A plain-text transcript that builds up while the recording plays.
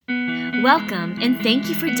Welcome, and thank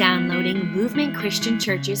you for downloading Movement Christian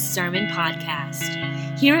Church's Sermon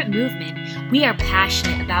Podcast. Here at Movement, we are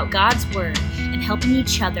passionate about God's Word and helping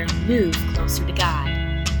each other move closer to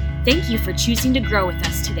God. Thank you for choosing to grow with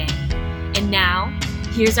us today. And now,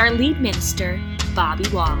 here's our lead minister, Bobby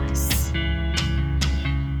Wallace.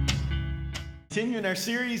 Continuing our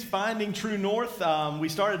series, Finding True North. We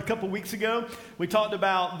started a couple weeks ago. We talked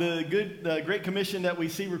about the Great Commission that we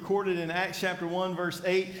see recorded in Acts chapter 1, verse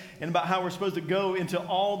 8, and about how we're supposed to go into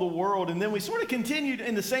all the world. And then we sort of continued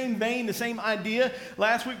in the same vein, the same idea.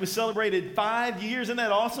 Last week we celebrated 5 years. Isn't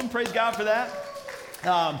that awesome? Praise God for that.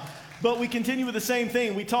 But we continue with the same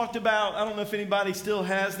thing. We talked about, I don't know if anybody still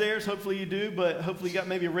has theirs. Hopefully you do, but hopefully you got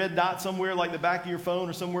maybe a red dot somewhere like the back of your phone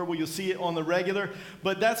or somewhere where you'll see it on the regular.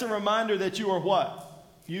 But that's a reminder that you are what?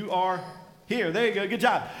 You are here. There you go. Good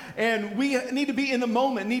job. And we need to be in the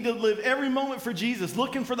moment, need to live every moment for Jesus,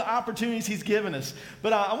 looking for the opportunities He's given us.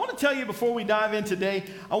 But I want to tell you before we dive in today,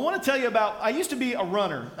 I want to tell you about, I used to be a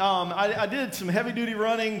runner. I did some heavy duty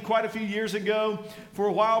running quite a few years ago. For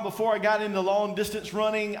a while before I got into long distance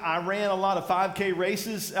running, I ran a lot of 5K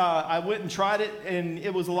races. I went and tried it, and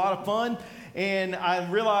it was a lot of fun. And I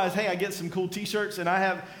realized, hey, I get some cool t-shirts, and I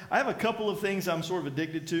have a couple of things I'm sort of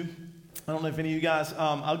addicted to. I don't know if any of you guys,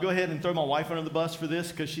 I'll go ahead and throw my wife under the bus for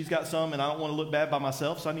this because she's got some and I don't want to look bad by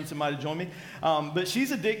myself, so I need somebody to join me. But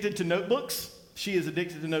she's addicted to notebooks. She is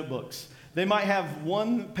addicted to notebooks. They might have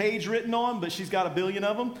one page written on, but she's got a billion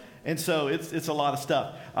of them, and so it's a lot of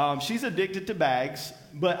stuff. She's addicted to bags,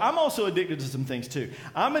 but I'm also addicted to some things too.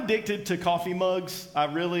 I'm addicted to coffee mugs. I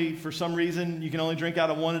really, for some reason, you can only drink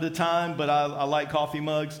out of one at a time, but I like coffee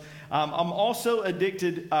mugs. I'm also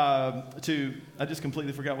addicted to, I just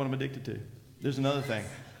completely forgot what I'm addicted to. There's another thing.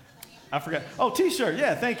 I forgot. Oh, t-shirt.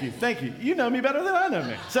 Yeah, thank you. You know me better than I know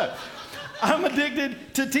me. So I'm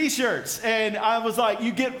addicted to t-shirts. And I was like,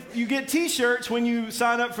 you get t-shirts when you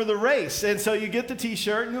sign up for the race. And so you get the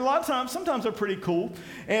t-shirt, and a lot of times, sometimes they're pretty cool.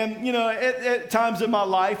 And, you know, at times in my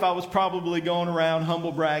life, I was probably going around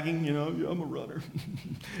humble bragging, you know, I'm a runner,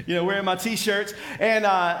 you know, wearing my t-shirts. And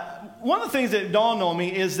one of the things that dawned on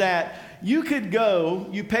me is that you could go,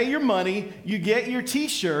 you pay your money, you get your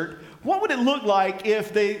t-shirt. What would it look like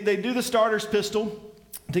if they do the starter's pistol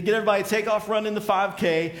to get everybody to take off running the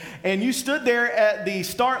 5K, and you stood there at the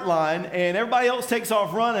start line, and everybody else takes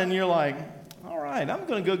off running, and you're like, all right, I'm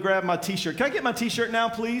going to go grab my t-shirt. Can I get my t-shirt now,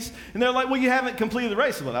 please? And they're like, well, you haven't completed the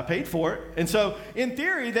race. Well, I paid for it. And so, in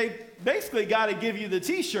theory, they basically got to give you the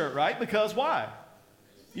t-shirt, right? Because why?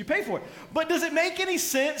 You pay for it. But does it make any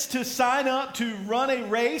sense to sign up to run a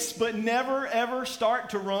race but never, ever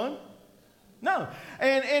start to run? No.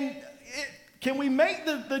 And can we make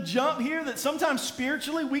the jump here that sometimes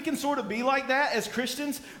spiritually we can sort of be like that as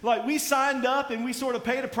Christians? Like we signed up and we sort of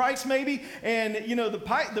paid a price maybe, and you know the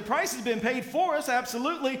price has been paid for us,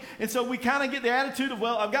 absolutely. And so we kind of get the attitude of,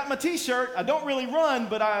 well, I've got my t-shirt. I don't really run,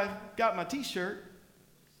 but I got my t-shirt.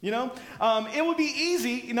 You know, it would be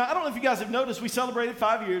easy. You know, I don't know if you guys have noticed, we celebrated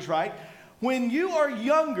 5 years, right? When you are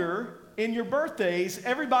younger in your birthdays,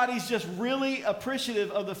 everybody's just really appreciative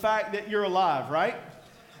of the fact that you're alive, right?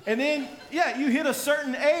 And then, yeah, you hit a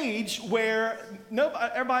certain age where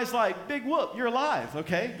everybody's like, big whoop, you're alive,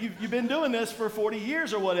 okay? You've been doing this for 40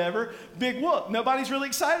 years or whatever, big whoop. Nobody's really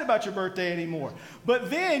excited about your birthday anymore. But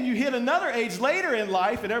then you hit another age later in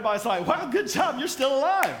life, and everybody's like, wow, good job, you're still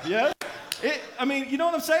alive, yeah? I mean, you know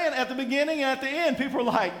what I'm saying? At the beginning and at the end, people are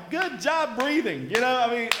like, good job breathing. You know, I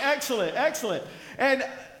mean, excellent, excellent. And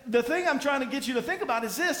the thing I'm trying to get you to think about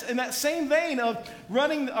is this, in that same vein of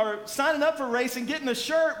running or signing up for a race and getting a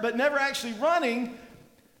shirt but never actually running,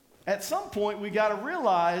 at some point we got to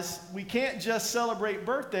realize we can't just celebrate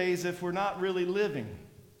birthdays if we're not really living.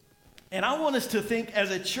 And I want us to think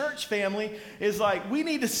as a church family is like we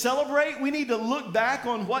need to celebrate, we need to look back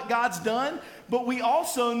on what God's done, but we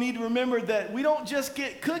also need to remember that we don't just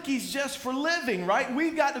get cookies just for living, right?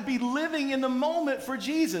 We've got to be living in the moment for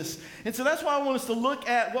Jesus. And so that's why I want us to look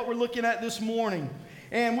at what we're looking at this morning.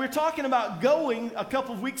 And we're talking about going a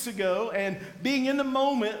couple of weeks ago and being in the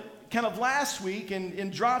moment kind of last week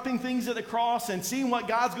and dropping things at the cross and seeing what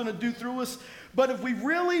God's going to do through us. But if we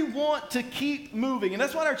really want to keep moving, and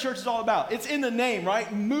that's what our church is all about. It's in the name, right?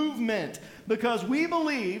 Movement. Because we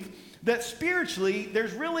believe that spiritually,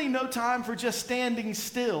 there's really no time for just standing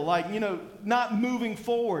still, like, you know, not moving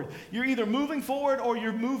forward. You're either moving forward or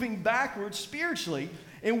you're moving backwards spiritually.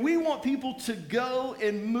 And we want people to go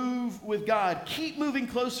and move with God, keep moving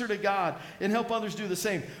closer to God, and help others do the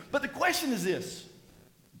same. But the question is this: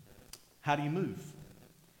 how do you move?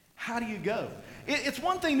 How do you go? It's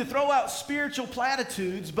one thing to throw out spiritual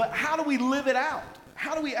platitudes, but how do we live it out?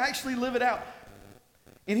 How do we actually live it out?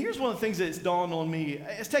 And here's one of the things that's dawned on me.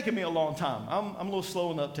 It's taken me a long time. I'm a little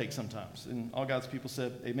slow in the uptake sometimes. And all God's people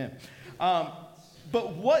said, amen.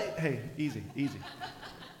 Hey, easy.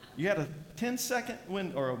 You had a 10-second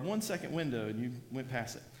window or a 1-second window and you went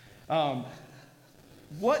past it.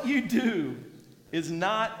 What you do is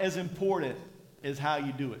not as important as how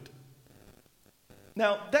you do it.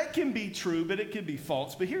 Now, that can be true, but it can be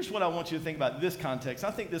false. But here's what I want you to think about this context.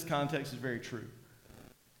 I think this context is very true.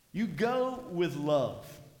 You go with love.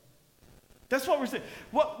 That's what we're saying.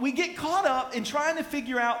 We get caught up in trying to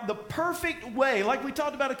figure out the perfect way. Like we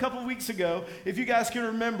talked about a couple of weeks ago, if you guys can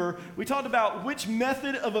remember, we talked about which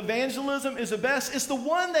method of evangelism is the best. It's the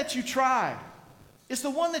one that you try. It's the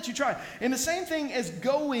one that you try. And the same thing as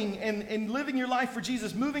going and living your life for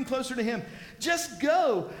Jesus, moving closer to Him. Just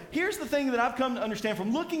go. Here's the thing that I've come to understand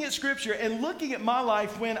from looking at Scripture and looking at my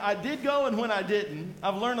life when I did go and when I didn't.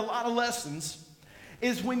 I've learned a lot of lessons.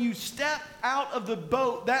 Is when you step out of the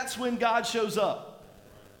boat, that's when God shows up.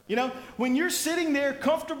 You know, when you're sitting there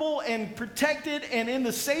comfortable and protected and in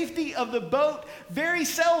the safety of the boat, very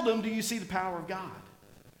seldom do you see the power of God.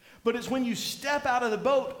 But it's when you step out of the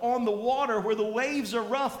boat on the water where the waves are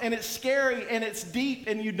rough and it's scary and it's deep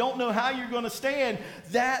and you don't know how you're going to stand,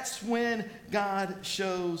 that's when God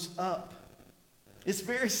shows up. It's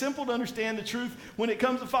very simple to understand the truth. When it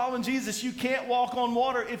comes to following Jesus, you can't walk on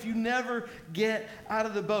water if you never get out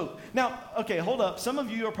of the boat. Now, okay, hold up. Some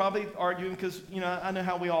of you are probably arguing because, I know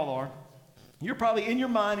how we all are. You're probably in your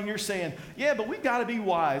mind and you're saying, yeah, but we've got to be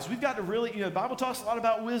wise. We've got to really, the Bible talks a lot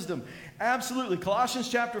about wisdom. Absolutely. Colossians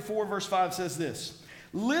chapter 4, verse 5 says this: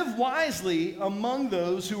 live wisely among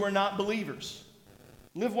those who are not believers.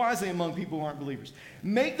 Live wisely among people who aren't believers.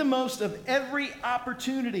 Make the most of every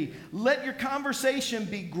opportunity. Let your conversation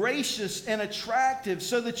be gracious and attractive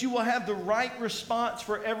so that you will have the right response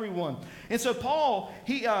for everyone. And so Paul,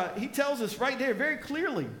 he tells us right there very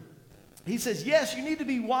clearly. He says, yes, you need to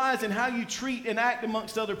be wise in how you treat and act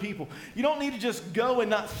amongst other people. You don't need to just go and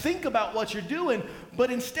not think about what you're doing,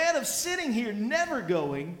 but instead of sitting here never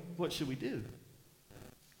going, what should we do?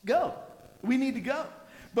 Go. We need to go.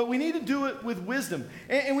 But we need to do it with wisdom.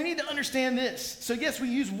 And we need to understand this. So yes, we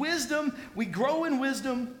use wisdom. We grow in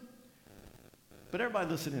wisdom. But everybody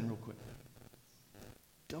listen in real quick.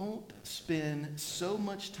 Don't spend so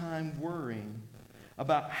much time worrying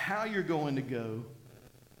about how you're going to go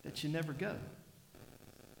that you never go.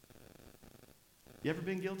 You ever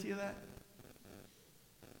been guilty of that?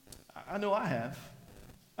 I know I have.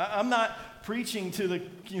 I'm not preaching to the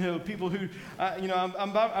people who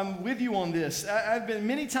I'm with you on this. I've been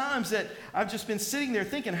many times that I've just been sitting there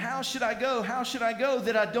thinking, how should I go? How should I go?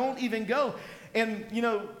 That I don't even go. And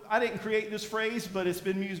I didn't create this phrase, but it's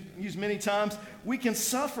been used many times. We can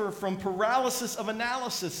suffer from paralysis of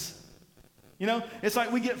analysis. It's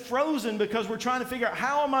like we get frozen because we're trying to figure out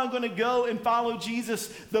how am I going to go and follow Jesus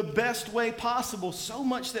the best way possible, so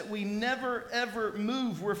much that we never ever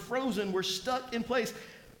move. We're frozen. We're stuck in place.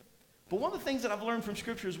 But one of the things that I've learned from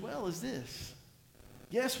Scripture as well is this.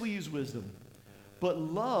 Yes, we use wisdom, but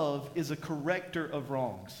love is a corrector of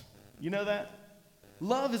wrongs. You know that?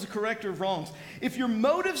 Love is a corrector of wrongs. If your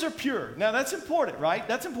motives are pure, now that's important, right?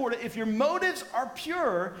 That's important. If your motives are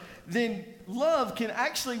pure, then love can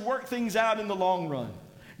actually work things out in the long run.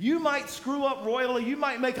 You might screw up royally, you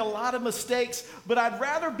might make a lot of mistakes, but I'd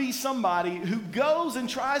rather be somebody who goes and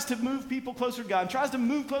tries to move people closer to God, and tries to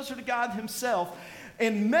move closer to God himself,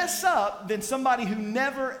 and mess up than somebody who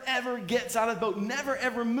never ever gets out of the boat, never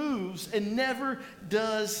ever moves, and never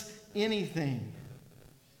does anything.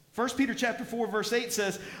 1 Peter chapter 4, verse 8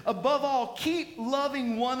 says, above all, keep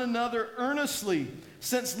loving one another earnestly,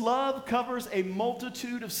 since love covers a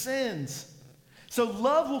multitude of sins. So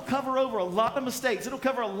love will cover over a lot of mistakes. It'll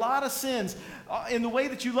cover a lot of sins in the way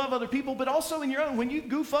that you love other people, but also in your own. When you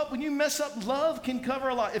goof up, when you mess up, love can cover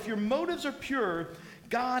a lot. If your motives are pure,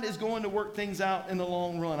 God is going to work things out in the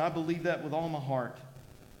long run. I believe that with all my heart.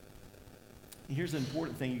 And here's the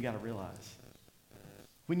important thing you got to realize.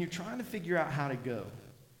 When you're trying to figure out how to go,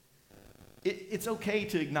 it's okay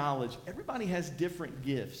to acknowledge everybody has different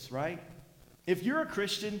gifts, right? If you're a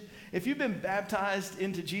Christian, if you've been baptized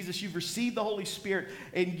into Jesus, you've received the Holy Spirit,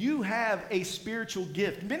 and you have a spiritual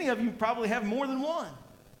gift. Many of you probably have more than one.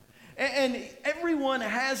 And everyone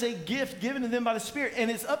has a gift given to them by the Spirit, and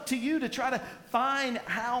it's up to you to try to find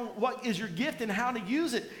what is your gift and how to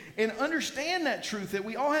use it, and understand that truth, that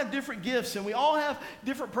we all have different gifts and we all have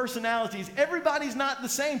different personalities. Everybody's not the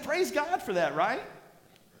same. Praise God for that, right?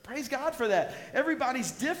 Praise God for that.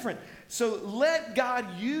 Everybody's different. So let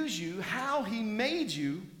God use you how he made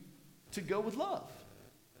you to go with love.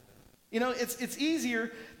 You know, it's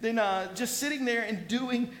easier than just sitting there and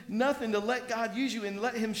doing nothing to let God use you and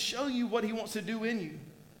let him show you what he wants to do in you.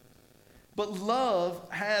 But love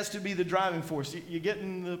has to be the driving force. You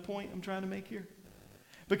getting the point I'm trying to make here?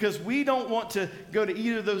 Because we don't want to go to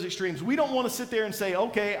either of those extremes. We don't want to sit there and say,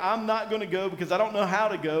 okay, I'm not going to go because I don't know how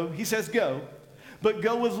to go. He says go, but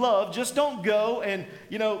go with love. Just don't go. And,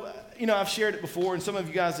 you know, I've shared it before, and some of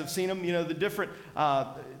you guys have seen them, the different,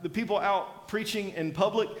 the people out preaching in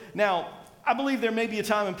public. Now, I believe there may be a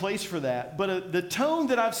time and place for that, but the tone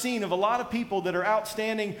that I've seen of a lot of people that are out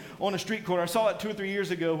standing on a street corner, I saw it 2 or 3 years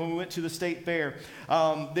ago when we went to the state fair.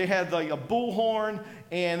 They had like a bullhorn,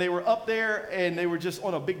 and they were up there, and they were just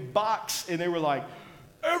on a big box, and they were like,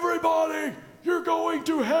 everybody, you're going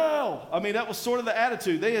to hell. I mean, that was sort of the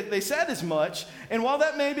attitude. They said as much, and while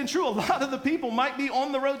that may have been true, a lot of the people might be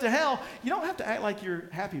on the road to hell. You don't have to act like you're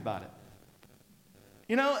happy about it.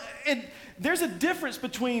 And there's a difference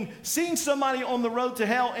between seeing somebody on the road to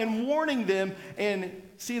hell and warning them and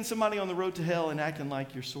seeing somebody on the road to hell and acting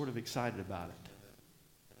like you're sort of excited about it.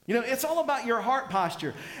 It's all about your heart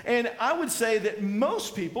posture. And I would say that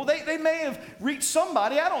most people, they may have reached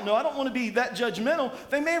somebody. I don't know. I don't want to be that judgmental.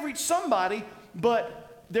 They may have reached somebody,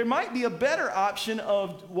 but there might be a better option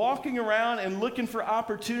of walking around and looking for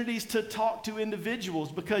opportunities to talk to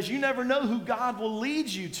individuals, because you never know who God will lead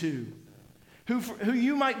you to. Who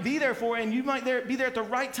you might be there for, and you might be there at the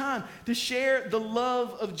right time to share the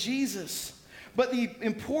love of Jesus. But the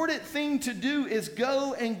important thing to do is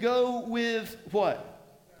go with what?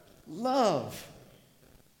 Love.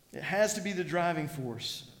 It has to be the driving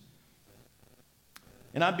force.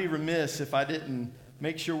 And I'd be remiss if I didn't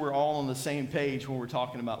make sure we're all on the same page when we're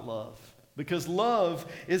talking about love. Because love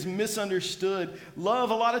is misunderstood.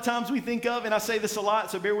 Love, a lot of times we think of, and I say this a lot,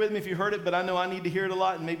 so bear with me if you heard it, but I know I need to hear it a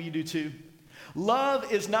lot, and maybe you do too.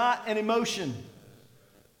 Love is not an emotion.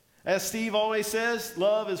 As Steve always says,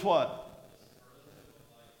 love is what?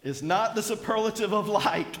 It's not the superlative of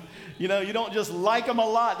like. You don't just like them a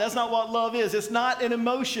lot. That's not what love is. It's not an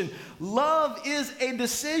emotion. Love is a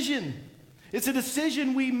decision. It's a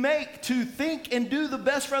decision we make to think and do the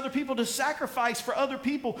best for other people, to sacrifice for other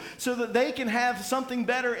people so that they can have something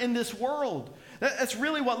better in this world. That's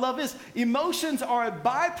really what love is. Emotions are a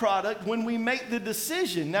byproduct when we make the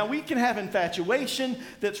decision. Now, we can have infatuation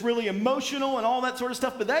that's really emotional and all that sort of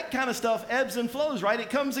stuff, but that kind of stuff ebbs and flows, right? It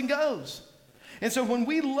comes and goes. And so when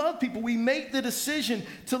we love people, we make the decision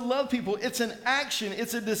to love people. It's an action.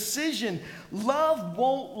 It's a decision. Love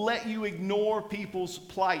won't let you ignore people's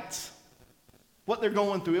plights, what they're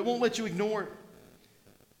going through. It won't let you ignore it.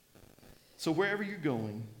 So wherever you're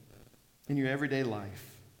going in your everyday life,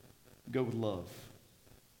 go with love.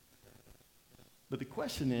 But the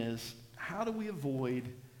question is, how do we avoid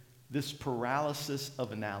this paralysis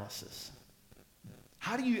of analysis?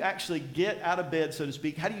 How do you actually get out of bed, so to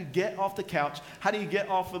speak? How do you get off the couch? How do you get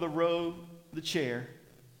off of the chair,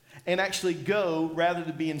 and actually go rather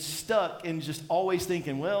than being stuck and just always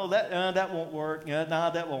thinking, well, that won't work.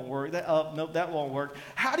 That won't work. Nope, that won't work.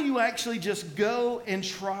 How do you actually just go and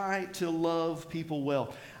try to love people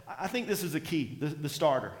well? I think this is the key, the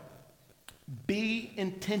starter. Be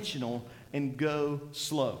intentional and go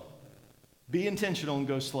slow. Be intentional and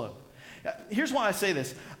go slow. Here's why I say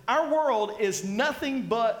this. Our world is nothing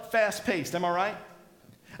but fast-paced. Am I right?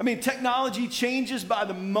 I mean, technology changes by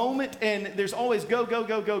the moment, and there's always go, go,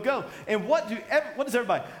 go, go, go. And what does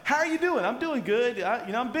everybody? How are you doing? I'm doing good.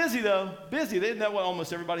 I'm busy, though. Busy. Isn't that what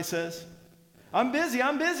almost everybody says? I'm busy.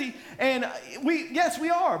 And yes, we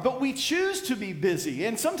are, but we choose to be busy.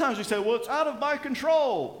 And sometimes we say, well, it's out of my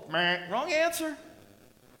control. Wrong answer.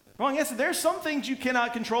 Wrong answer. There's some things you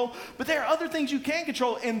cannot control, but there are other things you can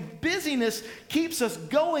control. And busyness keeps us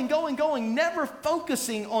going, never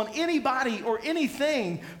focusing on anybody or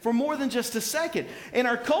anything for more than just a second. And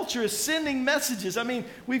our culture is sending messages. I mean,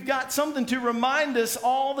 we've got something to remind us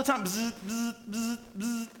all the time. Bzz, bzz, bzz,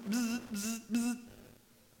 bzz, bzz, bzz, bzz.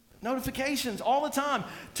 Notifications all the time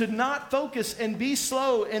to not focus and be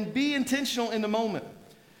slow and be intentional in the moment.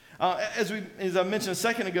 As I mentioned a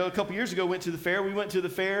second ago, a couple years ago, we went to the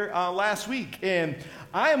fair last week. And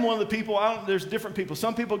I am one of the people, there's different people.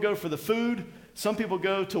 Some people go for the food. Some people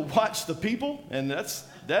go to watch the people. And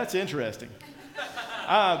that's interesting.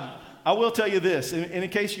 I will tell you this. In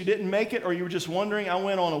case you didn't make it or you were just wondering, I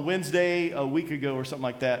went on a Wednesday a week ago or something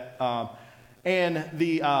like that. And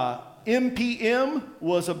the MPM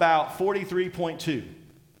was about 43.2.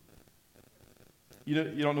 You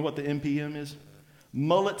don't know what the MPM is?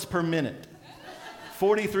 Mullets per minute.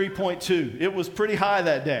 43.2. It was pretty high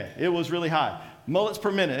that day. It was really high. Mullets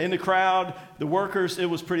per minute. In the crowd, the workers, it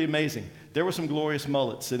was pretty amazing. There were some glorious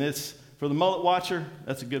mullets, and it's For the mullet watcher,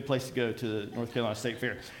 that's a good place to go, to the North Carolina State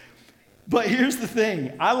Fair. But here's the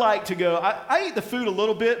thing. I like to go, I eat the food a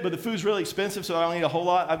little bit, but the food's really expensive, so I don't eat a whole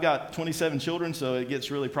lot. I've got 27 children, so it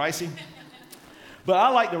gets really pricey. But I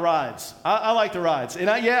like the rides. I like the rides. And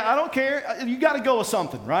I don't care. You got to go with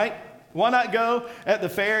something, right? Why not go at the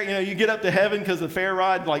fair? You know, you get up to heaven because the fair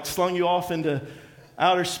ride like slung you off into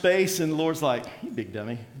outer space, and the Lord's like, you big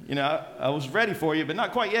dummy. You know, I was ready for you, but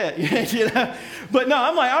not quite yet. You know? But no,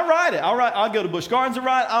 I'm like, I'll ride it. I'll go to Busch Gardens and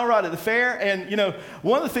ride. I'll ride at the fair. And, you know,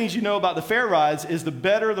 one of the things you know about the fair rides is the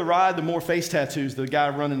better the ride, the more face tattoos the guy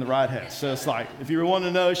running the ride has. So it's like, if you were wanting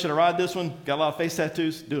to know, should I ride this one? Got a lot of face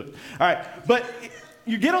tattoos? Do it. All right. But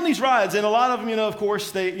you get on these rides, and a lot of them, you know, of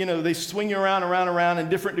course, they swing you around in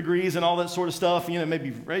different degrees and all that sort of stuff. You know, maybe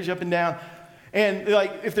raise you up and down. And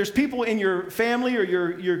like, if there's people in your family or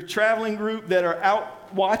your traveling group that are out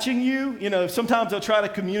watching you, you know, sometimes they'll try to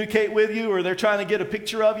communicate with you, or they're trying to get a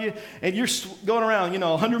picture of you, and you're going around,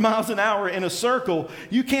 100 miles an hour in a circle.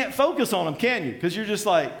 You can't focus on them, can you? Because you're just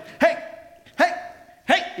like, hey,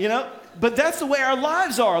 you know. But that's the way our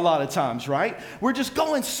lives are a lot of times, right? We're just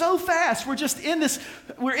going so fast. We're just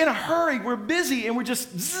we're in a hurry. We're busy, and we're just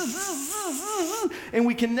and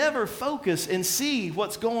we can never focus and see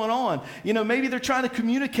what's going on. You know, maybe they're trying to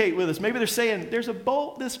communicate with us. Maybe they're saying, there's a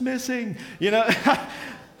bolt that's missing, you know.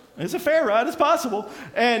 It's a fair ride. It's possible.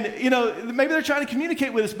 And, you know, maybe they're trying to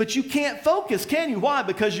communicate with us, but you can't focus, can you? Why?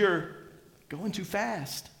 Because you're going too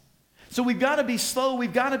fast. So we've got to be slow.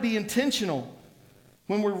 We've got to be intentional.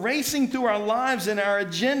 When we're racing through our lives and our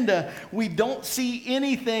agenda, we don't see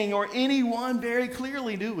anything or anyone very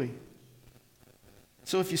clearly, do we?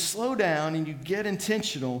 So if you slow down and you get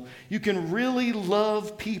intentional, you can really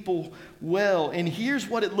love people well. And here's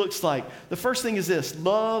what it looks like. The first thing is this: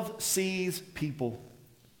 love sees people.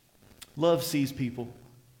 Love sees people.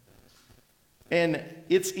 And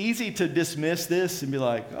it's easy to dismiss this and be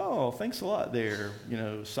like, oh, thanks a lot there,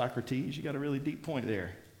 Socrates, you got a really deep point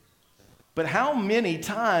there. But how many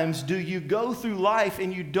times do you go through life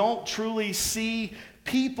and you don't truly see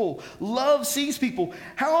people? Love sees people.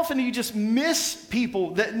 How often do you just miss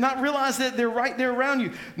people, that not realize that they're right there around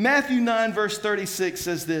you? Matthew 9 verse 36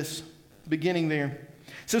 says this, beginning there.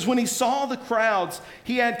 It says, when he saw the crowds,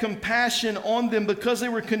 he had compassion on them because they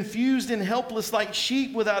were confused and helpless like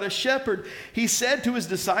sheep without a shepherd. He said to his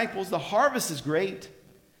disciples, the harvest is great,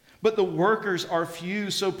 but the workers are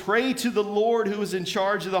few. So pray to the Lord who is in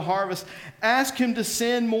charge of the harvest. Ask him to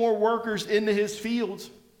send more workers into his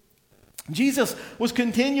fields. Jesus was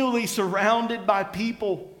continually surrounded by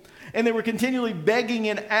people, and they were continually begging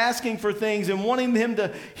and asking for things and wanting him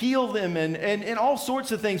to heal them and all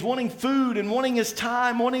sorts of things, wanting food and wanting his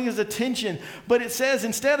time, wanting his attention. But it says,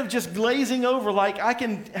 instead of just glazing over like I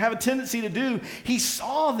can have a tendency to do, he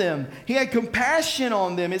saw them. He had compassion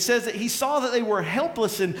on them. It says that he saw that they were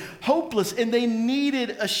helpless and hopeless and they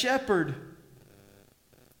needed a shepherd.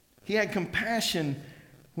 He had compassion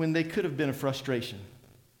when they could have been a frustration.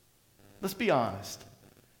 Let's be honest.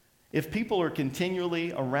 If people are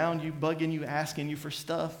continually around you, bugging you, asking you for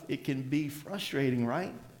stuff, it can be frustrating,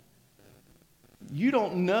 right? You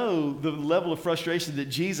don't know the level of frustration that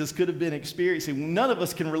Jesus could have been experiencing. None of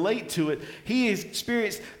us can relate to it. He has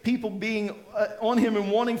experienced people being on him and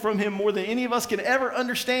wanting from him more than any of us can ever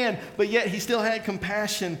understand, but yet he still had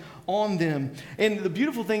compassion on them. And the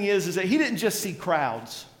beautiful thing is that he didn't just see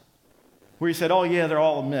crowds where he said, oh yeah, they're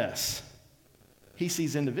all a mess. He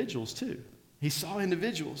sees individuals too. He saw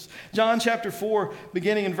individuals. John chapter 4,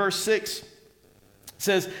 beginning in verse 6,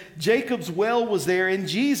 says, Jacob's well was there, and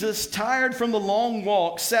Jesus, tired from the long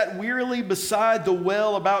walk, sat wearily beside the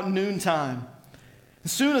well about noontime.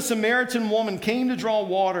 Soon a Samaritan woman came to draw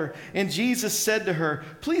water, and Jesus said to her,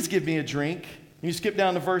 please give me a drink. You skip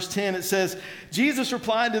down to verse 10, it says, Jesus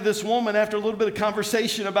replied to this woman after a little bit of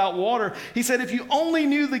conversation about water. He said, if you only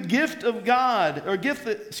knew the gift of God,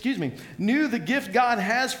 knew the gift God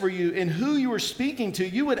has for you and who you are speaking to,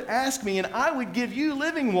 you would ask me and I would give you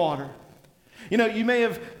living water. You know, you may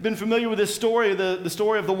have been familiar with this story, the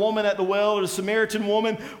story of the woman at the well, or the Samaritan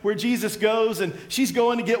woman, where Jesus goes and she's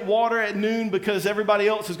going to get water at noon because everybody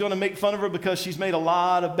else is going to make fun of her because she's made a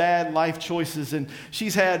lot of bad life choices. And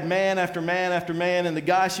she's had man after man after man, and the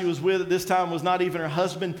guy she was with at this time was not even her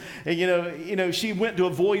husband. And she went to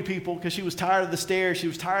avoid people because she was tired of the stare, she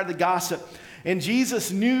was tired of the gossip. And Jesus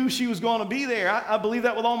knew she was going to be there. I believe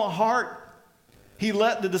that with all my heart. He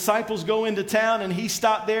let the disciples go into town and he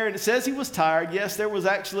stopped there, and it says he was tired. Yes, there was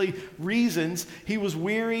actually reasons. He was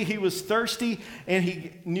weary, he was thirsty, and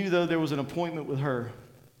he knew, though, there was an appointment with her.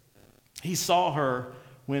 He saw her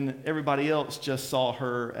when everybody else just saw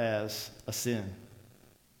her as a sin.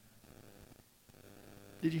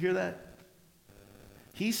 Did you hear that?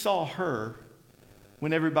 He saw her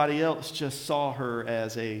when everybody else just saw her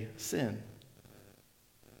as a sin.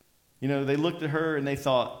 You know, they looked at her and they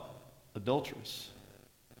thought, adulteress.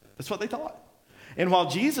 That's what they thought. And while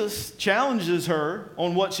Jesus challenges her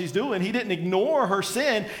on what she's doing, he didn't ignore her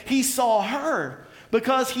sin. He saw her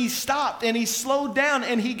because he stopped and he slowed down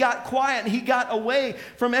and he got quiet and he got away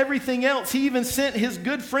from everything else. He even sent his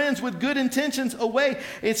good friends with good intentions away,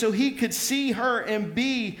 and so he could see her and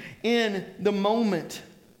be in the moment.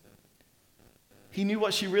 He knew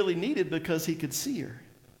what she really needed because he could see her.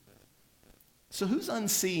 So who's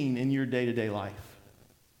unseen in your day-to-day life?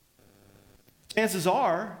 Chances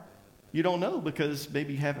are you don't know because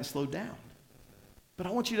maybe you haven't slowed down. But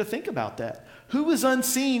I want you to think about that. Who is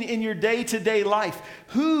unseen in your day-to-day life?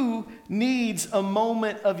 Who needs a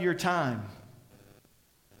moment of your time?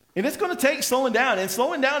 And it's going to take slowing down. And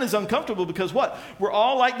slowing down is uncomfortable because what? We're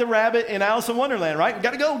all like the rabbit in Alice in Wonderland, right? We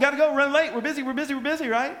got to go, run late. We're busy,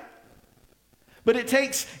 right? But it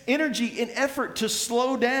takes energy and effort to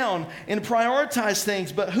slow down and prioritize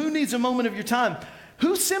things. But who needs a moment of your time?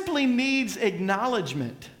 Who simply needs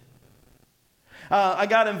acknowledgement? I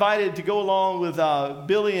got invited to go along with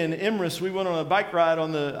Billy and Emrys. We went on a bike ride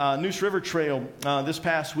on the Neuse River Trail this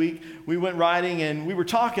past week. We went riding and we were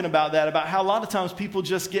talking about that, about how a lot of times people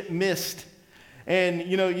just get missed. And,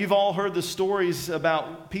 you know, you've all heard the stories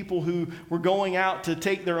about people who were going out to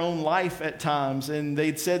take their own life at times. And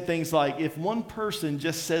they'd said things like, if one person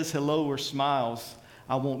just says hello or smiles,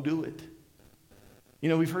 I won't do it. You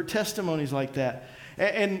know, we've heard testimonies like that.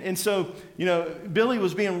 And so, you know, Billy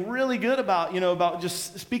was being really good about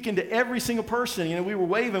just speaking to every single person. You know, we were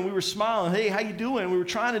waving, we were smiling. Hey, how you doing? We were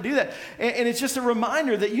trying to do that. And it's just a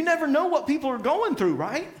reminder that you never know what people are going through,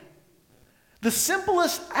 right? The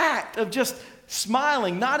simplest act of just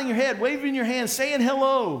smiling, nodding your head, waving your hand, saying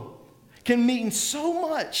hello can mean so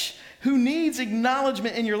much. Who needs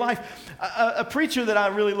acknowledgement in your life? A preacher that I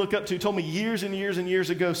really look up to told me years and years and years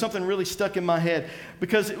ago, something really stuck in my head,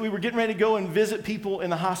 because we were getting ready to go and visit people in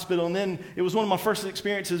the hospital, and then it was one of my first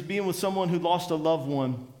experiences being with someone who lost a loved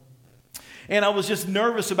one. And I was just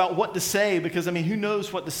nervous about what to say, because, I mean, who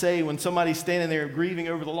knows what to say when somebody's standing there grieving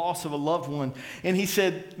over the loss of a loved one. And he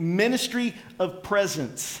said, ministry of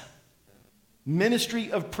presence.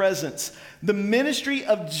 Ministry of presence. The ministry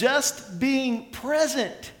of just being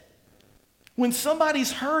present. When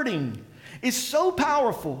somebody's hurting, is so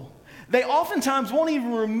powerful. They oftentimes won't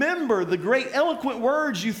even remember the great eloquent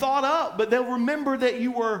words you thought up, but they'll remember that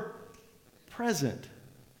you were present.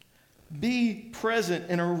 Be present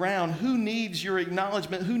and around. Who needs your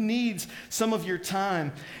acknowledgement? Who needs some of your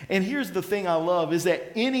time? And here's the thing I love, is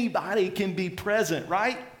that anybody can be present,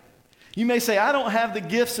 right? You may say, I don't have the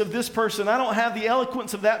gifts of this person. I don't have the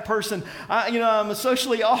eloquence of that person. I'm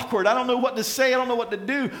socially awkward. I don't know what to say. I don't know what to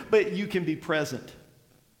do. But you can be present.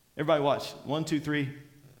 Everybody watch. 1, 2, 3.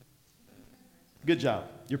 Good job.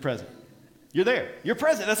 You're present. You're there. You're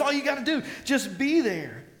present. That's all you got to do. Just be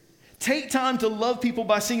there. Take time to love people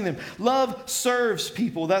by seeing them. Love serves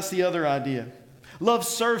people. That's the other idea. Love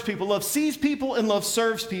serves people. Love sees people and love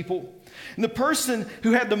serves people. And the person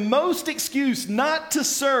who had the most excuse not to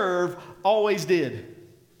serve always did.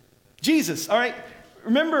 Jesus, all right?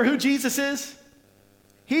 Remember who Jesus is?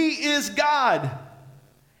 He is God.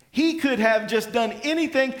 He could have just done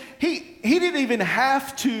anything. He didn't even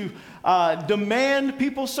have to demand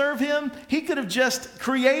people serve him. He could have just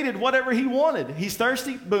created whatever he wanted. He's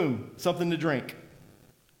thirsty, boom, something to drink.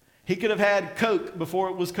 He could have had Coke before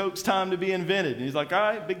it was Coke's time to be invented. And he's like, all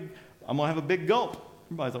right, I'm going to have a big gulp.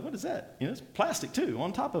 Everybody's like, what is that? You know, it's plastic too,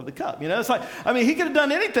 on top of the cup. You know, it's like, I mean, he could have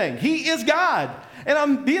done anything. He is God. And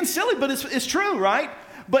I'm being silly, but it's true, right?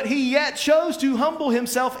 But he yet chose to humble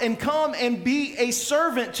himself and come and be a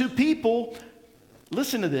servant to people,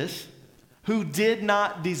 listen to this, who did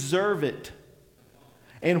not deserve it.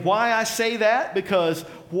 And why I say that? Because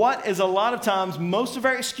what is a lot of times most of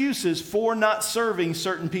our excuses for not serving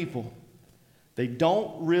certain people? They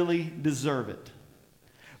don't really deserve it.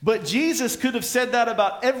 But Jesus could have said that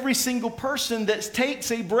about every single person that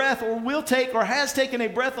takes a breath or will take or has taken a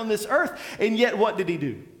breath on this earth. And yet what did he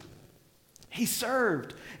do? He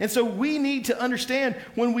served. And so we need to understand,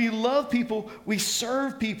 when we love people, we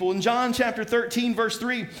serve people. In John chapter 13, verse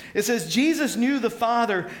 3, it says, Jesus knew the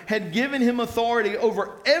Father had given him authority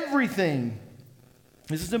over everything.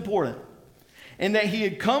 This is important. And that he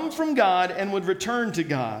had come from God and would return to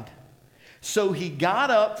God. So he got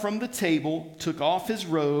up from the table, took off his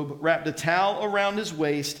robe, wrapped a towel around his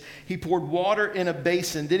waist. He poured water in a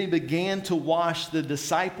basin. Then he began to wash the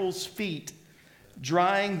disciples' feet,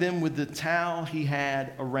 drying them with the towel he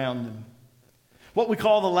had around them. what we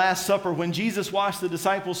call the Last Supper, when Jesus washed the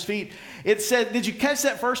disciples' feet. It said, did you catch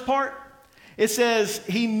that first part? It says,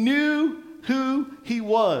 he knew who he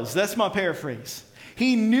was. That's my paraphrase.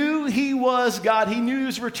 He knew he was God. He knew he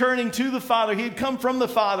was returning to the Father. He had come from the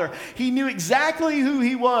Father. He knew exactly who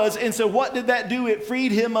he was. And so what did that do? It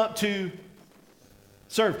freed him up to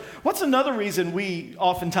serve. What's another reason we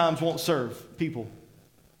oftentimes won't serve people?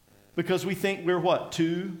 Because we think we're what?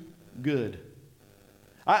 Too good.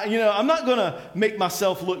 I'm not going to make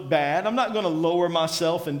myself look bad. I'm not going to lower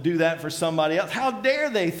myself and do that for somebody else. How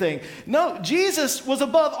dare they think? No, Jesus was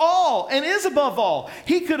above all and is above all.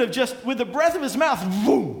 He could have just, with the breath of his mouth,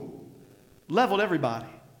 boom, leveled everybody.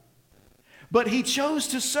 But he chose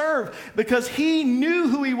to serve because he knew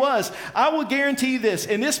who he was. I will guarantee you this,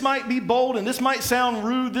 and this might be bold, and this might sound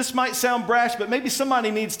rude, this might sound brash, but maybe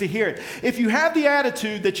somebody needs to hear it. If you have the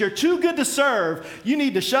attitude that you're too good to serve, you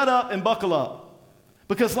need to shut up and buckle up.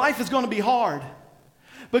 Because life is going to be hard.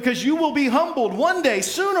 Because you will be humbled one day,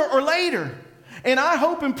 sooner or later. And I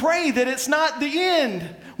hope and pray that it's not the end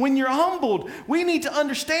when you're humbled. We need to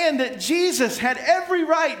understand that Jesus had every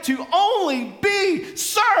right to only be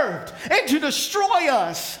served and to destroy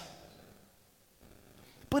us.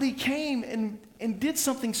 But he came and did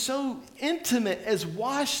something so intimate as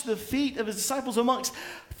wash the feet of his disciples amongst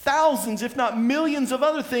thousands, if not millions of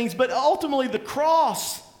other things. But ultimately the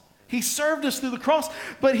cross. He served us through the cross,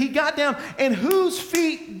 but he got down. And whose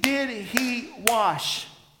feet did he wash?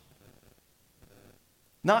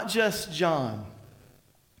 Not just John,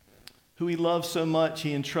 who he loved so much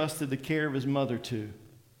he entrusted the care of his mother to,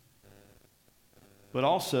 but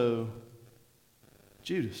also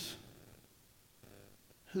Judas,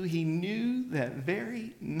 who he knew that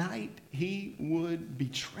very night he would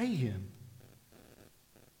betray him.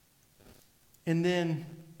 And then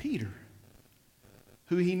Peter,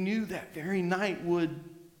 who he knew that very night would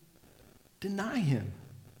deny him.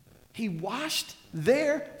 He washed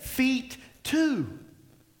their feet too.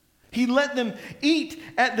 He let them eat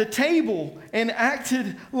at the table and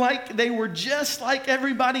acted like they were just like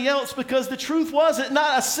everybody else, because the truth was that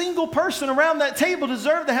not a single person around that table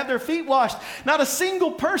deserved to have their feet washed. Not a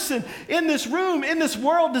single person in this room, in this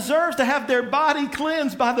world, deserves to have their body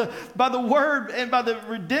cleansed by the word and by the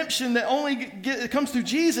redemption that only comes through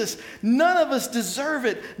Jesus. None of us deserve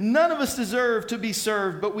it. None of us deserve to be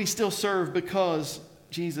served, but we still serve because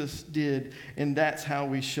Jesus did, and that's how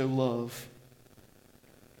we show love.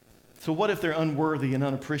 So what if they're unworthy and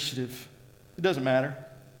unappreciative? It doesn't matter.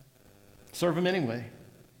 Serve them anyway.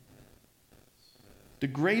 The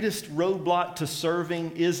greatest roadblock to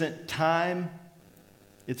serving isn't time,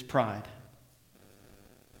 it's pride.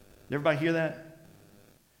 Everybody hear that?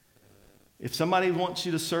 If somebody wants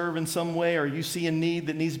you to serve in some way, or you see a need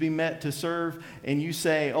that needs to be met to serve, and you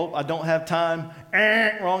say, oh, I don't have time,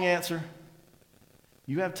 wrong answer.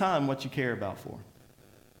 You have time what you care about for.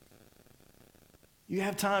 You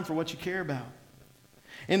have time for what you care about.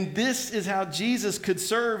 And this is how Jesus could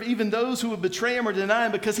serve even those who would betray him or deny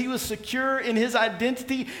him, because he was secure in his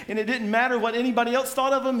identity, and it didn't matter what anybody else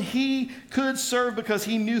thought of him. He could serve because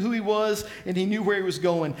he knew who he was and he knew where he was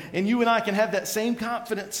going. And you and I can have that same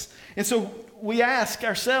confidence. And so we ask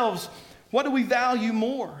ourselves, what do we value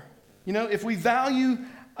more? If we value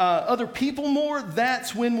other people more,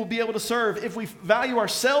 that's when we'll be able to serve. If we value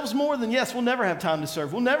ourselves more, then yes, we'll never have time to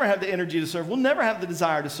serve. We'll never have the energy to serve. We'll never have the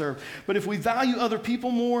desire to serve. But if we value other people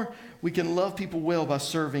more, we can love people well by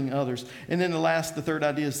serving others. And then the third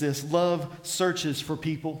idea is this: love searches for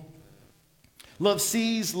people. Love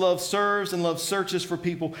sees, love serves, and love searches for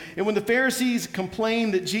people. And when the Pharisees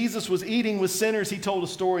complained that Jesus was eating with sinners, he told a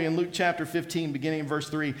story in Luke chapter 15, beginning in verse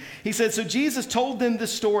 3. He said, so Jesus told them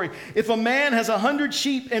this story. If a man has 100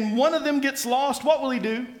 sheep and one of them gets lost, what will he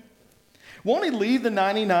do? Won't he leave the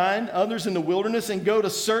 99 others in the wilderness and go to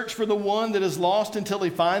search for the one that is lost until he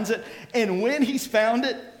finds it? And when he's found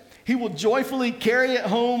it, he will joyfully carry it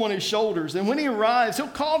home on his shoulders. And when he arrives, he'll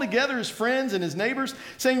call together his friends and his neighbors,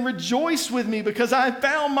 saying, rejoice with me because I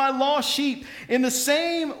found my lost sheep. In the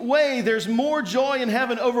same way, there's more joy in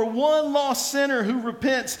heaven over one lost sinner who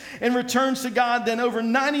repents and returns to God than over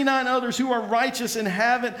 99 others who are righteous and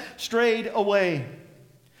haven't strayed away.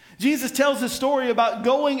 Jesus tells this story about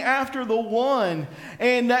going after the one,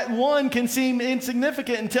 and that one can seem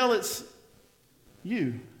insignificant until it's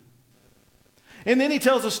you. And then he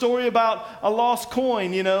tells a story about a lost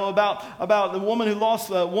coin, about the woman who lost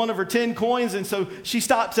one of her 10 coins. And so she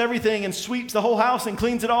stops everything and sweeps the whole house and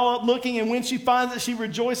cleans it all up looking. And when she finds it, she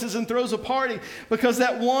rejoices and throws a party because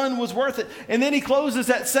that one was worth it. And then he closes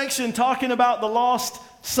that section talking about the lost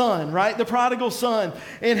son, right? The prodigal son,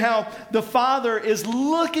 and how the father is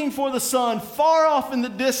looking for the son far off in the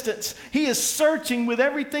distance. He is searching with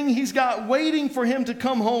everything he's got, waiting for him to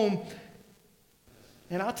come home.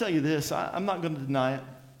 And I'll tell you this, I'm not going to deny it.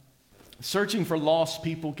 Searching for lost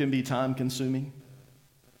people can be time consuming.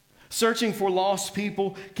 Searching for lost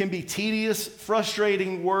people can be tedious,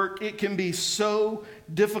 frustrating work. It can be so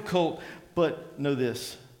difficult. But know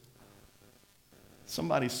this,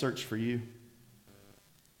 somebody searched for you.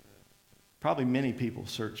 Probably many people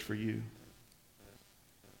search for you.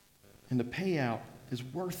 And the payout is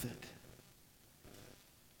worth it.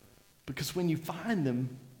 Because when you find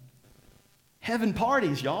them, heaven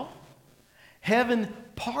parties, y'all. Heaven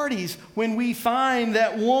parties when we find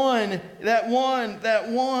that one.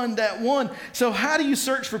 So how do you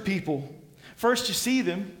search for people? First, you see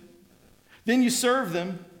them. Then you serve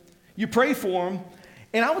them. You pray for them.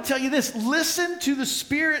 And I will tell you this, listen to the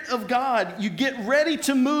Spirit of God. You get ready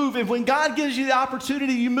to move. And when God gives you the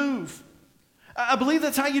opportunity, you move. I believe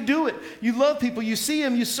that's how you do it. You love people, you see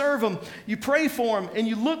them, you serve them, you pray for them, and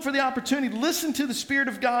you look for the opportunity. Listen to the Spirit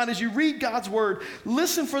of God as you read God's Word.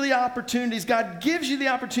 Listen for the opportunities. God gives you the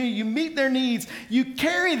opportunity. You meet their needs. You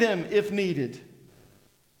carry them if needed.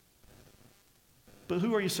 But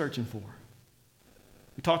who are you searching for?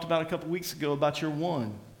 We talked about a couple weeks ago about your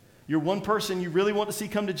one. You're one person you really want to see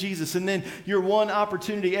come to Jesus, and then your one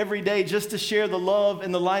opportunity every day just to share the love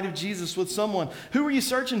and the light of Jesus with someone. Who are you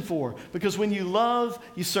searching for? Because when you love,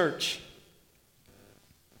 you search.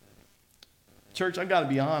 Church, I've got to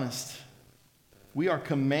be honest. We are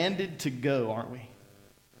commanded to go, aren't we?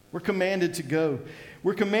 We're commanded to go.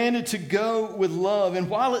 We're commanded to go with love. And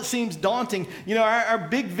while it seems daunting, our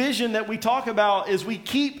big vision that we talk about is we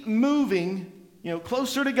keep moving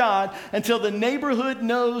closer to God until the neighborhood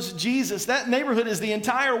knows Jesus. That neighborhood is the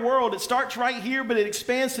entire world. It starts right here, but it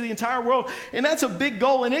expands to the entire world. And that's a big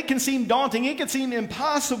goal, and it can seem daunting. It can seem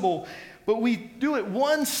impossible. But we do it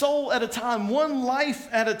one soul at a time, one life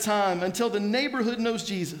at a time, until the neighborhood knows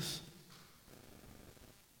Jesus.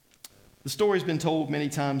 The story's been told many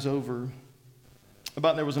times over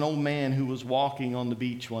about there was an old man who was walking on the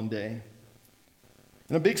beach one day.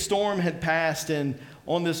 And a big storm had passed, and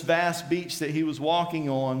on this vast beach that he was walking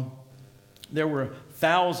on, there were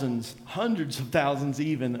thousands, hundreds of thousands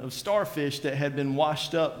even, of starfish that had been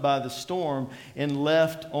washed up by the storm and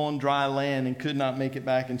left on dry land and could not make it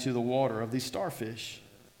back into the water of these starfish.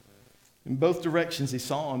 In both directions he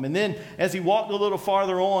saw him. And then as he walked a little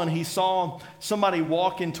farther on, he saw somebody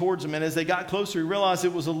walking towards him. And as they got closer, he realized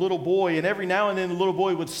it was a little boy. And every now and then the little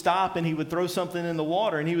boy would stop and he would throw something in the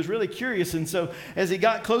water. And he was really curious. And so as he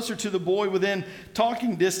got closer to the boy within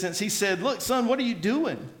talking distance, he said, "Look, son, what are you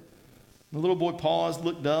doing?" The little boy paused,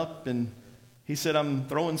 looked up, and he said, "I'm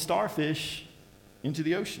throwing starfish into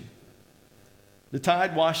the ocean. The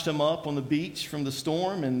tide washed them up on the beach from the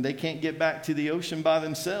storm, and they can't get back to the ocean by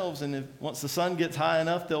themselves. And once the sun gets high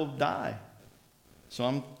enough, they'll die. So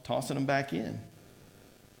I'm tossing them back in."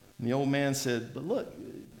 And the old man said, "But look,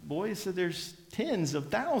 boy," he said, "there's tens of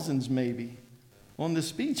thousands maybe on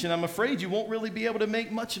this beach, and I'm afraid you won't really be able to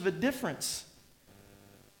make much of a difference."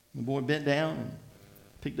 The boy bent down and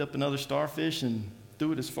picked up another starfish and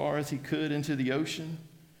threw it as far as he could into the ocean.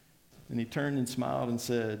 Then he turned and smiled and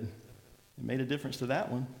said, "It made a difference to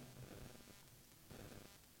that one."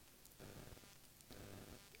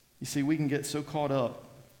 You see, we can get so caught up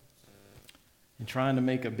in trying to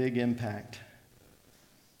make a big impact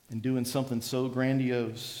and doing something so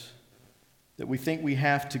grandiose that we think we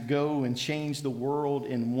have to go and change the world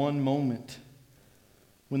in one moment,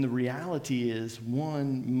 when the reality is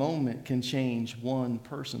one moment can change one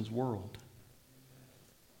person's world.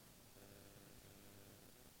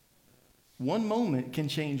 One moment can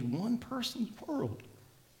change one person's world.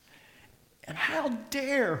 And how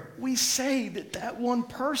dare we say that that one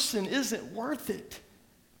person isn't worth it?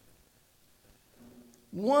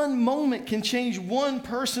 One moment can change one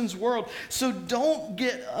person's world. So don't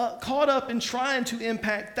get caught up in trying to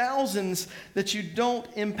impact thousands that you don't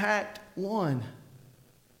impact one.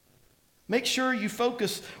 Make sure you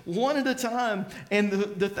focus one at a time, and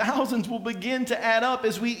the thousands will begin to add up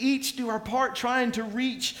as we each do our part trying to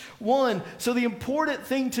reach one. So the important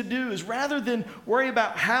thing to do is, rather than worry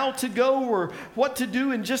about how to go or what to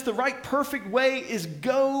do in just the right perfect way, is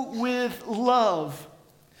go with love.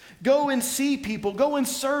 Go and see people. Go and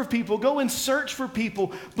serve people. Go and search for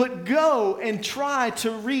people. But go and try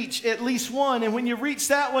to reach at least one. And when you reach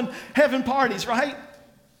that one, heaven parties, right?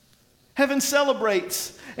 Heaven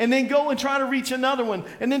celebrates. And then go and try to reach another one.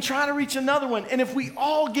 And then try to reach another one. And if we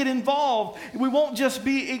all get involved, we won't just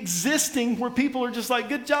be existing where people are just like,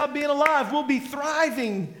 good job being alive. We'll be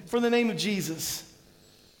thriving for the name of Jesus.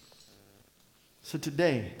 So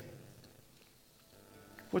today,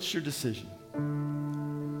 what's your decision?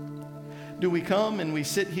 Do we come and we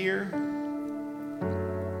sit here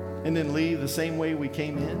and then leave the same way we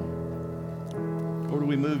came in? Or do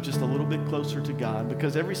we move just a little bit closer to God?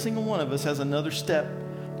 Because every single one of us has another step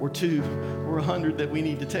or 2 or 100 that we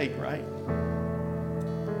need to take, right?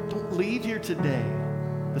 Don't leave here today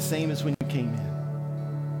the same as when you came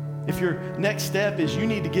in. If your next step is you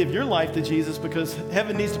need to give your life to Jesus because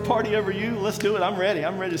heaven needs to party over you, let's do it. I'm ready.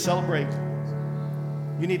 I'm ready to celebrate.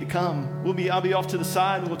 You need to come. I'll be off to the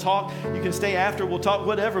side. We'll talk. You can stay after. We'll talk,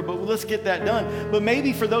 whatever. But let's get that done. But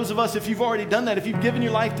maybe for those of us, if you've already done that, if you've given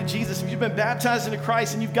your life to Jesus, if you've been baptized into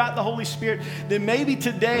Christ and you've got the Holy Spirit, then maybe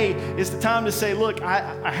today is the time to say, look,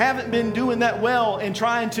 I haven't been doing that well and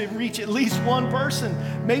trying to reach at least one person.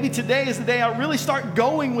 Maybe today is the day I really start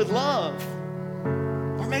going with love.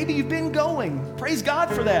 Or maybe you've been going. Praise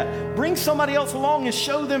God for that. Bring somebody else along and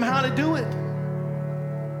show them how to do it.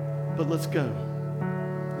 But let's go.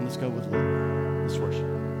 And let's go with love. Let's worship.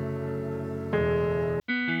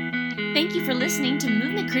 Thank you for listening to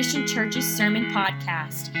Movement Christian Church's Sermon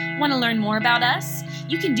Podcast. Want to learn more about us?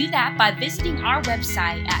 You can do that by visiting our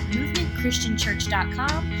website at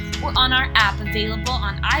movementchristianchurch.com or on our app available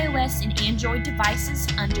on iOS and Android devices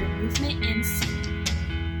under Movement NC.